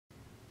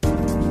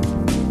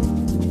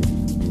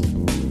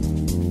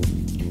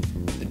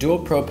Dual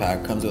Pro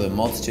Pack comes with a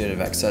multitude of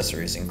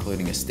accessories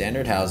including a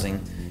standard housing,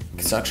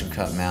 suction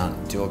cup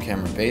mount, dual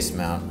camera base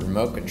mount,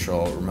 remote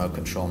control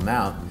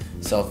mount,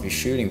 selfie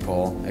shooting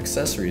pole,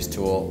 accessories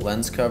tool,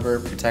 lens cover,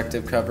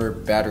 protective cover,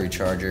 battery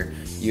charger,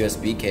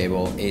 USB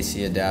cable,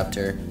 AC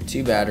adapter,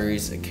 2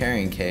 batteries, a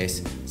carrying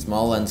case,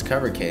 small lens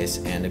cover case,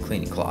 and a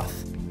cleaning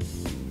cloth.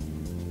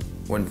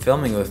 When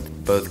filming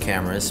with both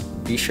cameras,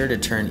 be sure to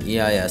turn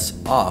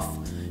EIS off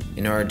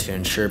in order to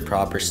ensure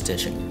proper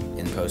stitching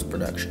in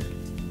post-production.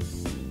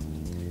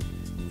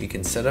 You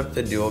can set up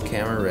the dual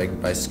camera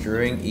rig by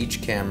screwing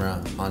each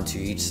camera onto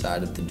each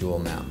side of the dual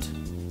mount.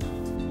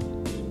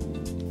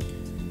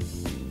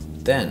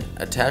 Then,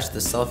 attach the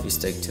selfie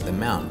stick to the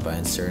mount by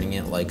inserting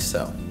it like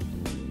so.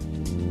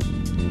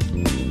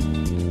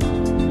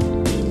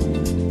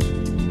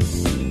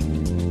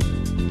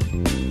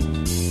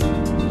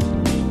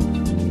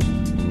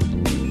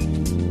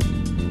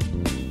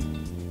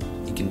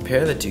 You can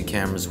pair the 2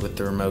 cameras with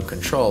the remote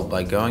control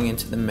by going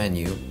into the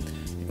menu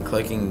and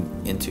clicking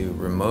into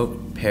Remote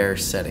Pair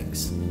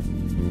Settings.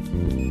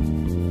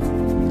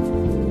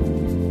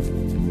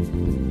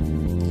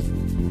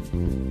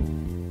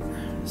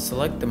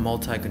 Select the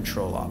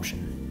multi-control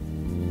option.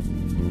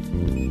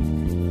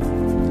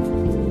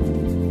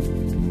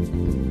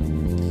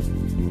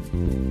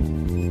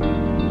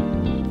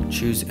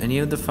 Choose any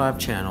of the 5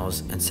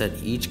 channels and set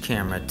each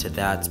camera to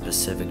that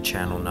specific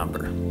channel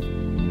number.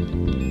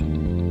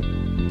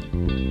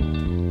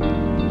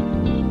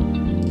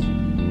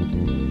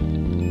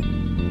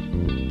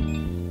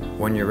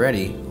 When you're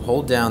ready,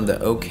 hold down the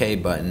OK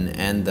button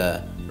and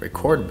the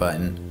Record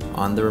button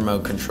on the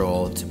remote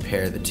control to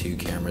pair the 2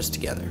 cameras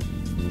together.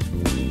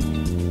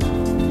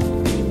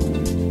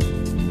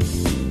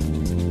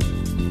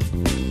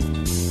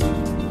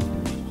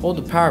 Hold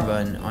the power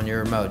button on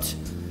your remote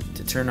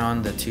to turn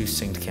on the 2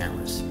 synced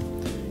cameras.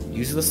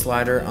 Use the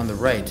slider on the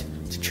right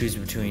to choose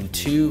between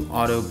 2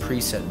 auto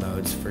preset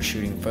modes for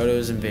shooting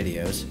photos and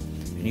videos,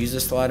 and use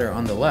the slider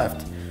on the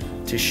left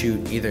to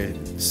shoot either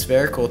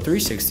spherical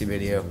 360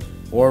 video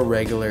or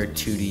regular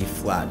 2D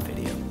flat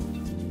video.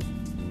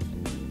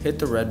 Hit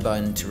the red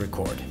button to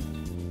record.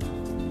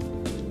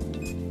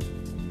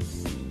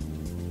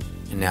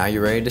 And now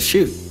you're ready to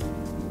shoot.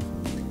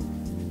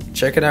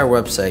 Check out our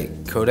website,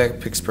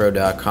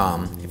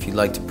 KODAKPIXPRO.com, if you'd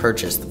like to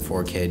purchase the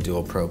 4K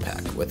Dual Pro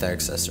Pack with our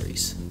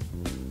accessories.